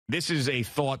this is a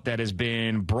thought that has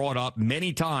been brought up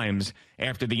many times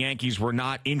after the Yankees were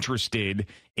not interested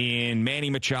in Manny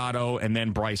Machado and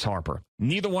then Bryce Harper.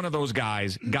 Neither one of those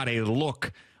guys got a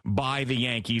look by the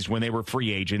Yankees when they were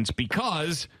free agents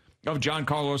because of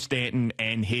Giancarlo Stanton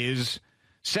and his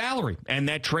salary and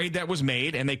that trade that was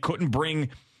made, and they couldn't bring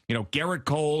Garrett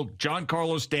Cole,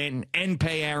 Giancarlo Stanton, and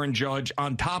pay Aaron Judge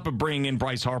on top of bringing in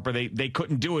Bryce Harper. They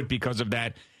couldn't do it because of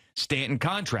that Stanton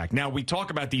contract. Now, we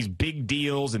talk about these big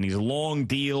deals and these long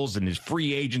deals and his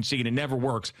free agency, and it never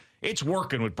works. It's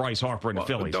working with Bryce Harper and the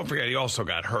Phillies. Don't forget, he also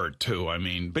got hurt, too.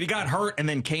 But he got hurt and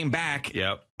then came back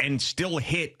and still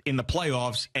hit in the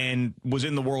playoffs and was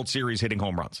in the World Series hitting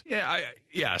home runs.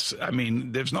 Yes.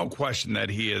 There's no question that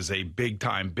he is a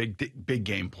big-time, big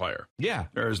game player. Yeah.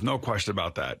 There's no question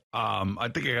about that. I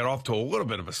think he got off to a little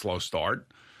bit of a slow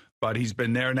start, but he's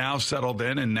been there now, settled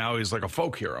in, and now he's like a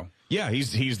folk hero. Yeah,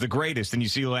 he's the greatest. And you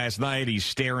see last night, he's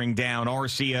staring down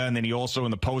Arcia, and then he also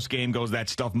in the postgame goes, that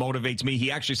stuff motivates me.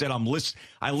 He actually said,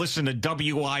 I listen to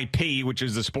WIP, which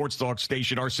is the sports talk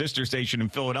station, our sister station in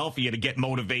Philadelphia, to get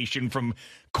motivation from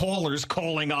callers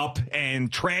calling up and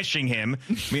trashing him.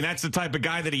 That's the type of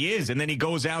guy that he is. And then he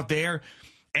goes out there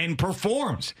and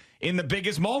performs in the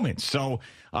biggest moments. So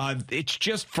it's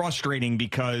just frustrating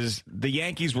because the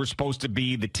Yankees were supposed to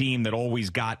be the team that always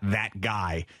got that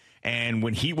guy. And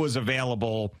when he was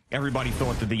available, everybody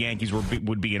thought that the Yankees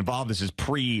would be involved. This is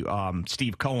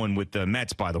pre-Steve Cohen with the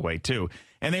Mets, by the way, too.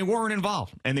 And they weren't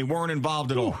involved. And they weren't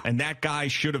involved at all. And that guy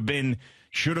should have been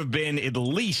at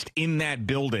least in that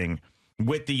building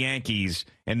with the Yankees,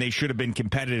 and they should have been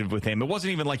competitive with him. It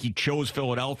wasn't even like he chose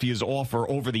Philadelphia's offer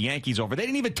over the Yankees offer. They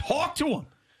didn't even talk to him.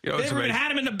 They never even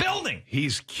had him in the building.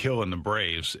 He's killing the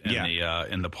Braves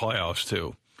in the playoffs,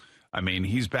 too.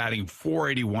 He's batting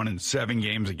 .481 in 7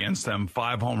 games against them,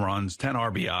 5 home runs, 10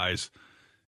 RBIs.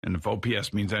 And if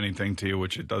OPS means anything to you,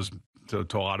 which it does to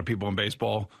a lot of people in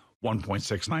baseball,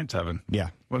 1.697. Yeah.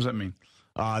 What does that mean?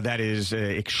 That is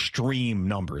extreme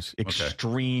numbers,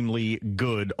 extremely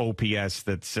good OPS.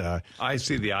 That's I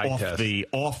see the eye test.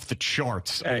 Off the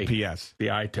charts OPS. The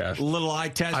eye test. Little eye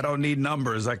test. I don't need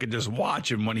numbers. I could just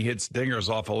watch him when he hits dingers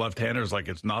off of left-handers like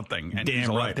it's nothing. And he's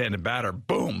a left-handed batter.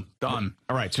 Boom, done.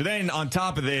 All right. So then on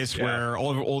top of this, where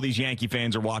all these Yankee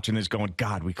fans are watching this going,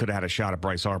 God, we could have had a shot at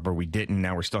Bryce Harper. We didn't.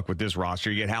 Now we're stuck with this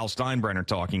roster. You get Hal Steinbrenner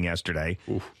talking yesterday.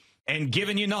 Oof. And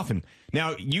giving you nothing.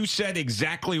 Now, you said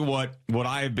exactly what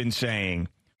I have been saying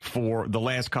for the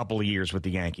last couple of years with the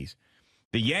Yankees.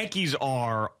 The Yankees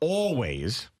are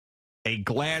always a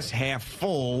glass half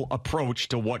full approach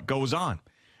to what goes on.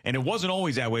 And it wasn't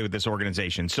always that way with this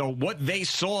organization. So what they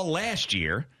saw last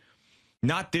year,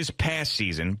 not this past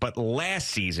season, but last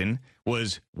season,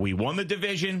 was we won the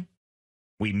division,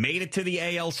 we made it to the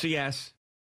ALCS,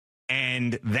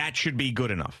 and that should be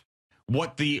good enough.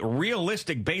 What the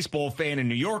realistic baseball fan in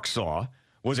New York saw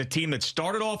was a team that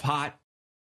started off hot,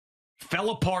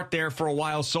 fell apart there for a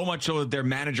while, so much so that their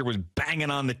manager was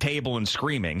banging on the table and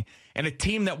screaming, and a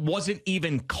team that wasn't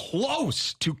even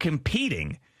close to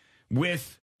competing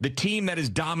with the team that has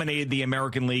dominated the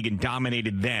American League and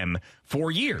dominated them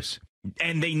for years.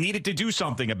 And they needed to do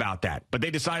something about that. But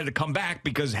they decided to come back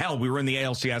because, hell, we were in the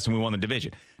ALCS and we won the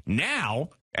division.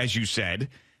 Now, as you said,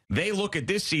 they look at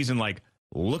this season like,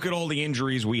 look at all the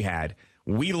injuries we had.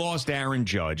 We lost Aaron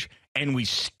Judge, and we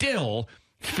still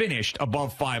finished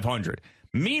above 500.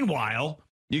 Meanwhile,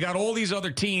 you got all these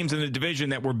other teams in the division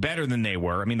that were better than they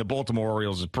were. The Baltimore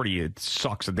Orioles it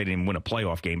sucks that they didn't win a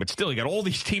playoff game, but still, you got all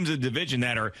these teams in the division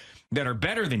that are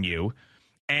better than you,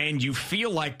 and you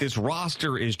feel like this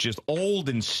roster is just old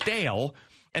and stale.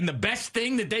 And the best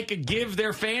thing that they could give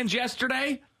their fans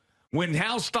yesterday, when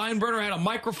Hal Steinbrenner had a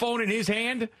microphone in his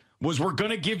hand, was we're going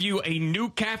to give you a new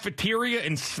cafeteria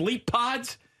and sleep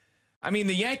pods.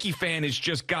 The Yankee fan has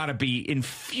just got to be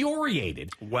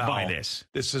infuriated by this.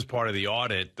 This is part of the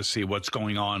audit to see what's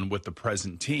going on with the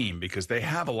present team because they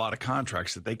have a lot of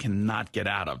contracts that they cannot get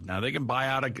out of. Now, they can buy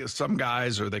out some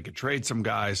guys or they could trade some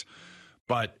guys.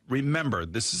 But remember,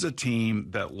 this is a team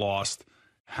that lost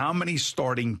how many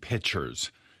starting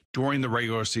pitchers during the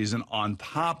regular season on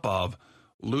top of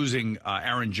losing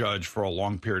Aaron Judge for a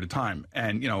long period of time.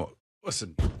 And,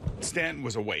 listen, Stanton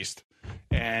was a waste.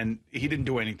 And he didn't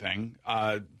do anything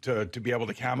to be able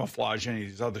to camouflage any of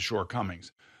these other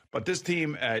shortcomings. But this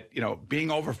team at, being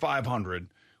over 500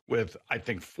 with, I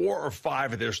think, 4 or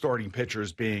 5 of their starting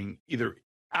pitchers being either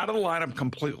out of the lineup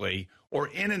completely or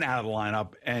in and out of the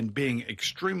lineup and being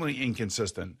extremely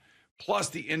inconsistent, plus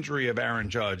the injury of Aaron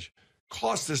Judge,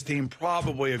 cost this team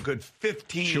probably a good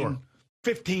 15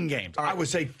 15 games. I would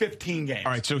say 15 games.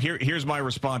 All right, so here's my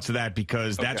response to that,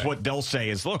 because that's what they'll say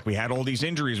is, look, we had all these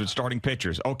injuries with starting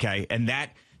pitchers. Okay, and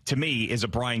that, to me, is a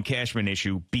Brian Cashman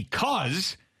issue,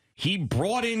 because he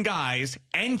brought in guys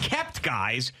and kept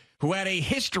guys who had a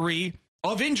history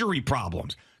of injury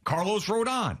problems. Carlos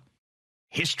Rodon,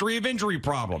 history of injury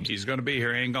problems. He's going to be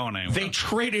here. He ain't going anywhere. They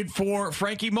traded for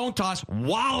Frankie Montas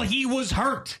while he was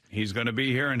hurt. He's going to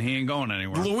be here, and he ain't going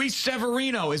anywhere. Luis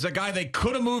Severino is a guy they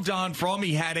could have moved on from.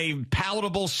 He had a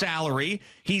palatable salary.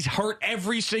 He's hurt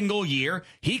every single year.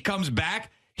 He comes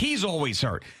back. He's always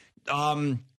hurt.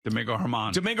 Domingo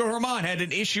Germán had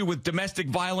an issue with domestic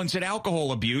violence and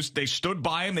alcohol abuse. They stood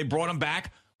by him. They brought him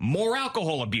back. More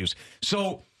alcohol abuse.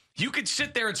 So you could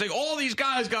sit there and say, all these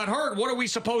guys got hurt. What are we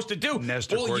supposed to do?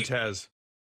 Nestor Cortez.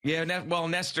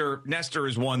 Nestor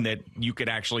is one that you could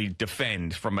actually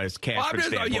defend from a Cashman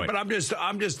standpoint. Yeah, but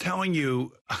I'm just telling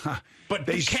you. But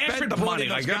they Cashman spent the money.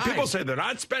 Like, guys. people say they're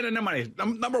not spending the money.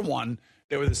 Number one,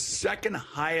 they were the second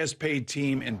highest paid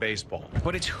team in baseball.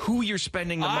 But it's who you're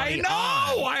spending the money on.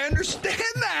 I know. I understand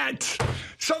that.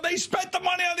 So they spent the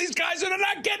money on these guys, and they're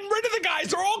not getting rid of the guys.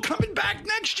 They're all coming back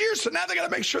next year. So now they got to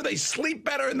make sure they sleep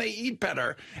better and they eat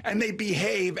better and they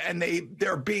behave and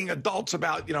they're being adults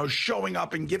about, showing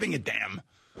up and giving a damn.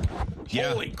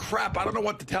 Yeah. Holy crap! I don't know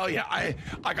what to tell you.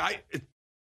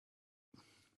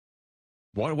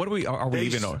 What are we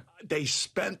even? They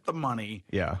spent the money.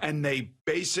 Yeah. And they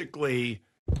basically,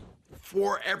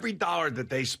 for every dollar that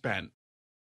they spent,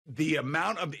 the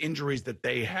amount of injuries that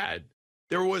they had,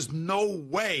 there was no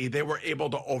way they were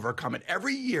able to overcome it.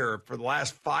 Every year for the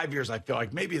last 5 years, I feel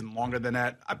like, maybe even longer than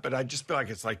that, but I just feel like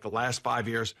it's like the last 5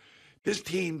 years, this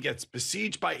team gets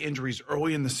besieged by injuries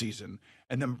early in the season,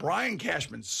 and then Brian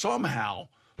Cashman somehow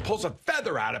pulls a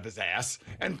feather out of his ass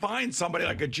and finds somebody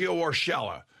like a Gio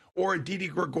Urshela or a Didi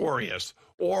Gregorius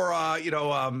or,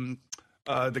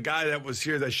 the guy that was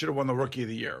here that should have won the Rookie of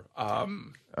the Year.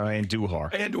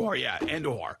 Andujar.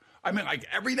 Andujar. I mean, like,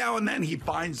 every now and then he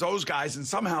finds those guys and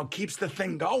somehow keeps the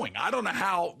thing going. I don't know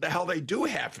how the hell they do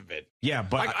half of it. Yeah,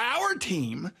 but like, our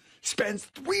team spends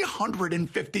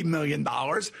 $350 million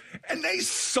and they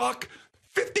suck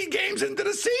 50 games into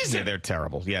the season. Yeah, they're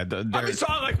terrible. Yeah, so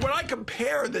like, when I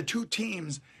compare the two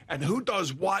teams and who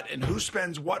does what and who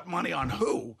spends what money on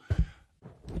who,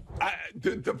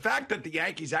 the fact that the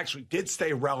Yankees actually did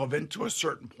stay relevant to a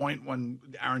certain point when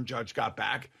Aaron Judge got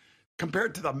back,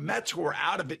 compared to the Mets, who were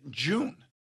out of it in June.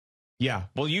 Yeah,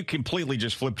 well, you completely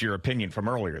just flipped your opinion from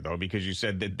earlier, though, because you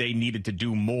said that they needed to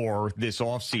do more this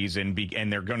offseason,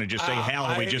 and they're going to just say,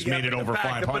 hell, we just made it over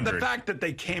 500. But the fact that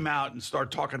they came out and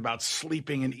started talking about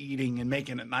sleeping and eating and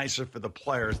making it nicer for the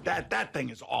players, that thing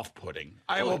is off-putting.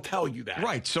 I will tell you that.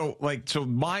 Right, so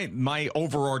my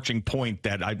overarching point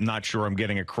that I'm not sure I'm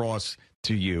getting across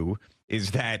to you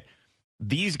is that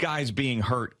these guys being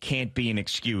hurt can't be an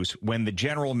excuse when the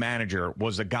general manager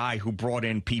was a guy who brought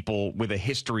in people with a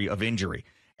history of injury.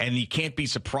 And you can't be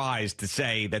surprised to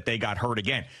say that they got hurt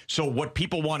again. So what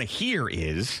people want to hear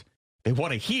is,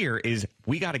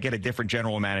 we got to get a different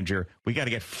general manager. We got to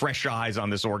get fresh eyes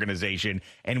on this organization.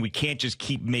 And we can't just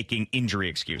keep making injury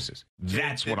excuses.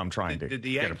 What I'm trying to Did the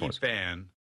Yankee fan,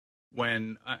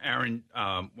 when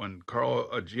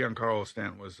Giancarlo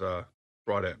Stanton was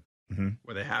brought in,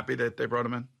 were they happy that they brought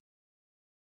him in?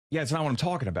 Yeah, it's not what I'm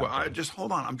talking about. Well,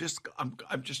 hold on. I'm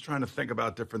just trying to think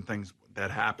about different things that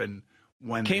happened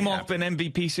when came off an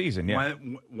MVP season. Yeah,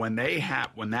 when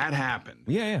that happened.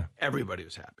 Yeah. Everybody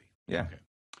was happy. Yeah. Okay.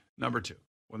 Number two,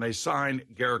 when they signed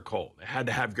Garrett Cole, they had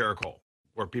to have Garrett Cole.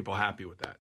 Were people happy with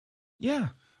that? Yeah.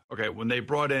 Okay. When they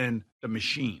brought in the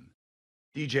machine,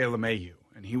 DJ LeMahieu,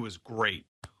 and he was great,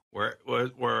 where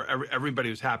everybody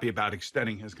was happy about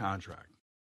extending his contract.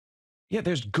 Yeah,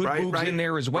 there's good moves in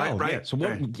there as well. Right. Yeah, so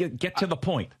get to the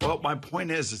point. Well, my point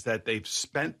is that they've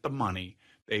spent the money.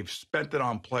 They've spent it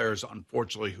on players,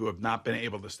 unfortunately, who have not been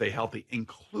able to stay healthy,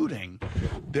 including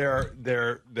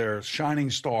their shining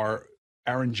star,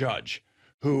 Aaron Judge,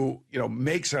 who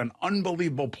makes an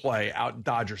unbelievable play out in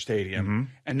Dodger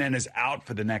Stadium and then is out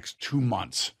for the next 2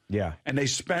 months. Yeah. And they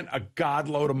spent a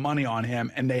godload of money on him,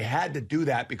 and they had to do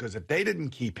that because if they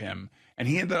didn't keep him and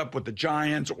he ended up with the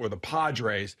Giants or the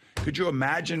Padres, could you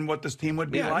imagine what this team would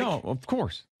be like? No, of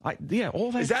course. All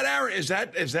that.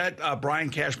 Is that Brian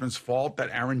Cashman's fault that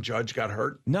Aaron Judge got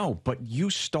hurt? No, but you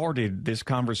started this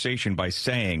conversation by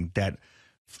saying that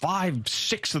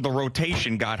 5-6 of the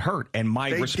rotation got hurt, and my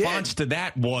response to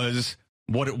that was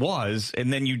what it was,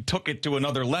 and then you took it to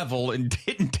another level and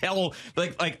didn't tell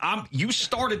you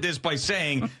started this by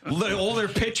saying all their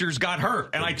pitchers got hurt,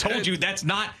 and I told you that's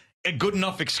not a good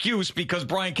enough excuse because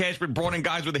Brian Cashman brought in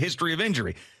guys with a history of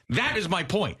injury. That is my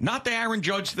point. Not the Aaron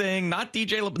Judge thing, not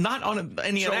DJ, not on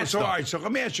any of that stuff. All right, so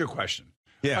let me ask you a question.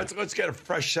 Yeah. Let's get a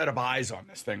fresh set of eyes on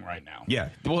this thing right now. Yeah.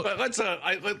 Well,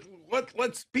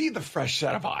 let's be the fresh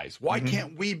set of eyes. Why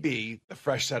can't we be the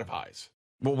fresh set of eyes?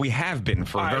 Well, we have been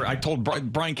for. I told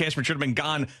Brian Cashman should have been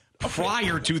gone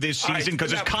prior to this season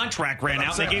because his contract ran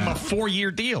out. They gave him a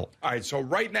 4-year deal. All right, so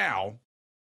right now,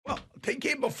 well, they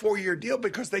gave him a 4-year deal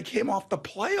because they came off the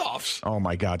playoffs. Oh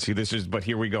my God! See, but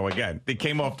here we go again. They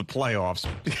came off the playoffs,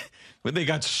 but they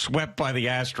got swept by the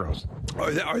Astros.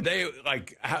 Are they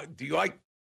like? Do you like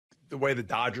the way the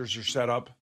Dodgers are set up?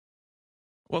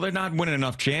 Well, they're not winning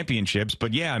enough championships,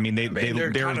 but yeah, I mean they're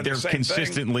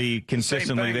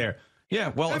consistently there.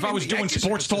 Yeah, well, if I was doing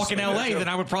sports talk in L.A., then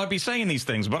I would probably be saying these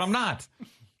things, but I'm not.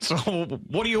 So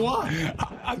what do you want?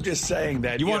 I'm just saying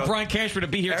that you want Brian Cashman to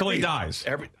be here till he dies.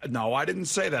 No, I didn't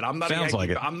say that. I'm not.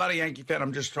 I'm not a Yankee fan.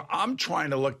 I'm trying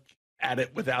to look at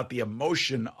it without the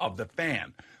emotion of the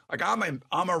fan. Like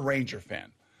I'm a Ranger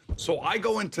fan, so I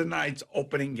go into tonight's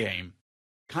opening game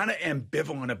kind of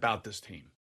ambivalent about this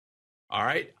team. All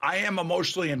right, I am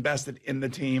emotionally invested in the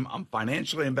team. I'm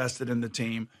financially invested in the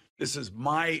team. This is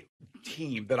my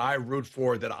team that I root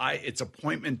for. It's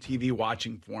appointment TV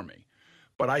watching for me.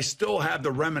 But I still have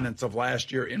the remnants of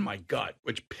last year in my gut,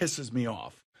 which pisses me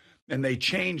off. And they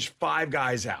changed 5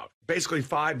 guys out. Basically,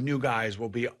 5 new guys will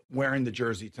be wearing the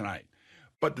jersey tonight.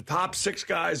 But the top 6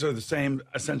 guys are the same,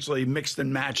 essentially mixed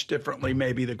and matched differently.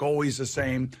 Maybe the goalie's the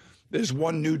same. There's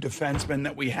 1 new defenseman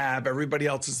that we have. Everybody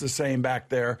else is the same back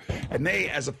there. And they,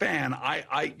 as a fan,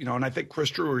 and I think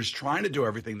Chris Drewer is trying to do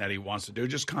everything that he wants to do,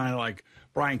 just kind of like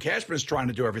Brian Cashman is trying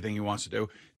to do everything he wants to do.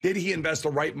 Did he invest the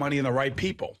right money in the right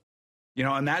people?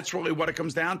 And that's really what it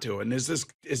comes down to. And is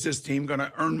this team going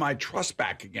to earn my trust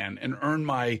back again and earn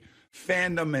my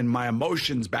fandom and my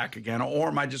emotions back again? Or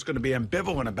am I just going to be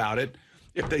ambivalent about it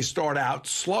if they start out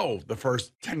slow the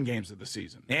first 10 games of the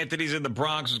season? Anthony's in the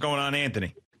Bronx. What's going on,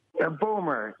 Anthony?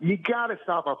 Boomer, you got to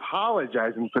stop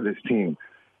apologizing for this team.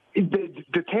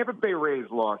 The Tampa Bay Rays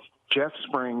lost Jeff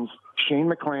Springs, Shane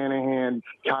McClanahan,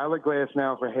 Tyler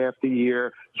Glasnow for half the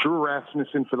year, Drew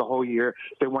Rasmussen for the whole year.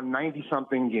 They won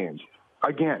 90-something games.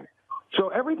 Again. So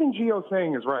everything Gio's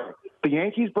saying is right. The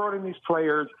Yankees brought in these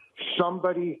players.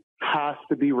 Somebody has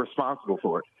to be responsible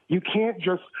for it. You can't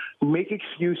just make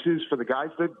excuses for the guys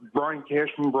that Brian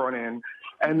Cashman brought in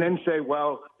and then say,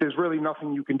 well, there's really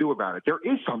nothing you can do about it. There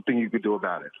is something you could do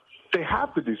about it. They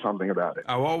have to do something about it.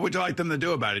 What would you like them to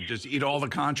do about it? Just eat all the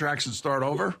contracts and start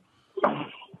over?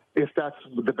 If that's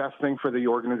the best thing for the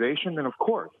organization, then of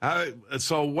course.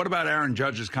 So what about Aaron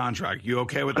Judge's contract? You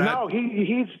okay with that? No,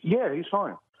 he's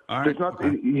fine. All right.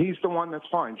 He's the one that's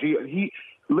fine.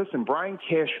 Listen, Brian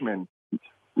Cashman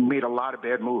made a lot of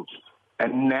bad moves,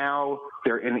 and now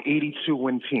they're an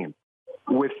 82-win team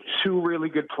with 2 really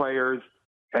good players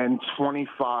and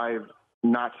 25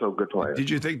 not so good players. Did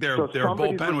you think their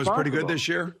bullpen was pretty good this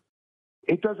year?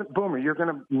 It doesn't, Boomer. You're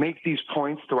going to make these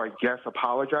points to, I guess,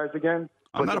 apologize again.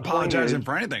 I'm not apologizing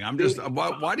for anything. I'm just.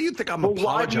 Why do you think I'm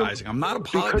apologizing? I'm not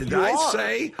apologizing. Did I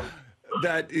say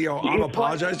that I'm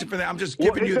apologizing for that? I'm just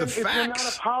giving you the facts. If you're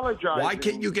not apologizing, why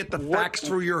can't you get the facts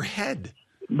through your head?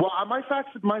 Well, my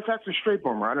facts are straight,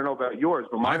 Boomer. I don't know about yours,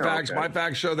 but my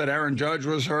facts show that Aaron Judge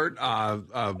was hurt.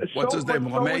 What's his name?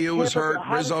 LeMahieu was hurt.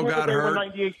 Rizzo got hurt.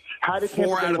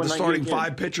 4 out of the starting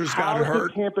 5 pitchers got hurt. How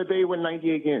did Tampa Bay win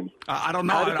 98 games? I don't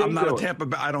know. I'm not a Tampa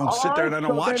Bay. I don't sit there and I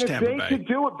don't watch Tampa Bay. If they could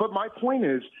do it, but my point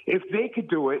is, if they could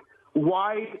do it,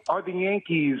 why are the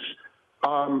Yankees?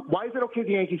 Why is it okay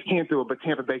the Yankees can't do it, but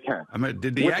Tampa Bay can? I mean,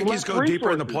 did the Yankees go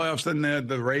deeper in the playoffs than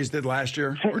the Rays did last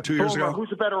year or 2 years ago?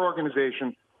 Who's a better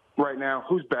organization right now?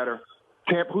 Who's better?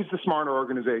 Tampa. Who's the smarter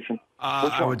organization?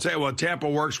 I would say, Tampa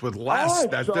works with less.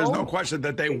 There's no question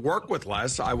that they work with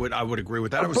less. I would agree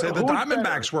with that. I would say the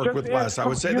Diamondbacks work with less. I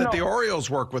would say that the Orioles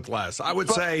work with less. I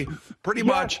would say pretty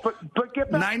much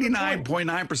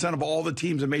 99.9% of all the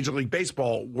teams in Major League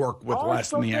Baseball work with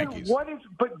less than the Yankees.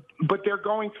 But they're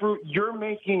going through. You're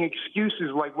making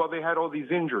excuses like, well, they had all these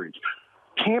injuries.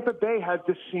 Tampa Bay had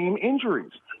the same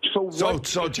injuries. So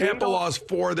Tampa lost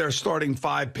 4 of their starting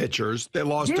 5 pitchers. They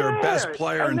lost their best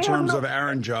player in terms of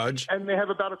Aaron Judge. And they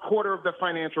have about a quarter of the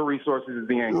financial resources as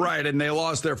the Yankees. Right, and they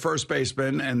lost their first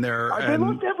baseman and their... They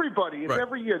lost everybody. It's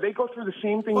every year. They go through the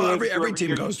same thing. Well, every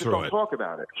team goes through it. Don't talk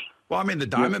about it. Well, I mean, the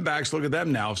Diamondbacks, look at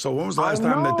them now. So when was the last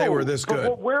time that they were this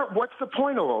good? What's the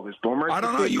point of all this, Boomer? I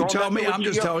don't know. You tell me. I'm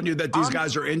just telling you that these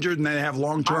guys are injured and they have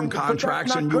long-term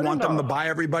contracts and you want them to buy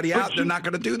everybody out. They're not going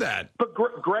going to do that. But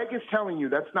Greg is telling you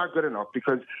that's not good enough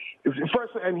because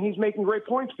first, and he's making great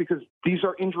points because these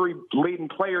are injury-laden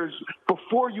players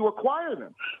before you acquire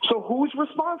them. So who's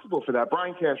responsible for that?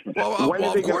 Brian Cashman. Well,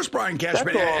 of course, Brian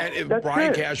Cashman.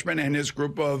 Brian Cashman and his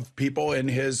group of people in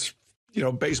his,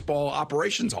 baseball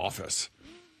operations office.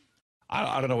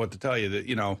 I don't know what to tell you.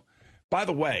 That by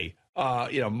the way,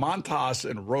 Montas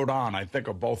and Rodon, I think,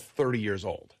 are both 30 years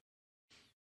old.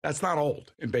 That's not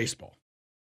old in baseball.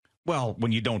 Well,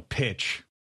 when you don't pitch,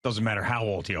 doesn't matter how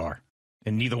old you are.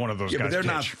 And neither one of those guys but they're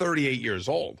pitch. not 38 years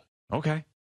old. Okay.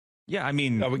 Yeah, I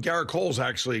mean. But Garrett Cole,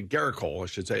 I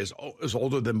should say, is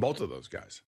older than both of those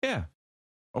guys. Yeah.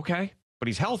 Okay. But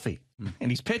he's healthy,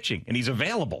 and he's pitching, and he's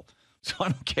available. So I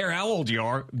don't care how old you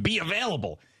are, be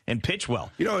available and pitch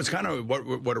well. It's kind of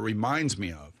what it reminds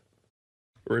me of.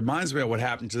 It reminds me of what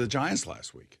happened to the Giants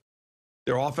last week.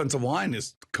 Their offensive line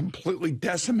is completely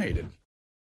decimated.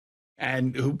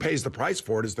 And who pays the price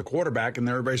for it is the quarterback, and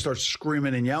everybody starts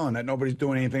screaming and yelling that nobody's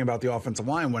doing anything about the offensive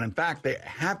line, when in fact they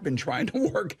have been trying to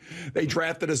work. They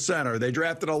drafted a center. They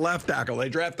drafted a left tackle. They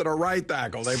drafted a right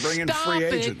tackle. They bring in free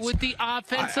agents. With the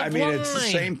offensive line. I mean, it's the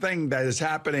same thing that is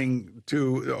happened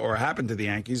to the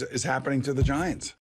Yankees is happening to the Giants.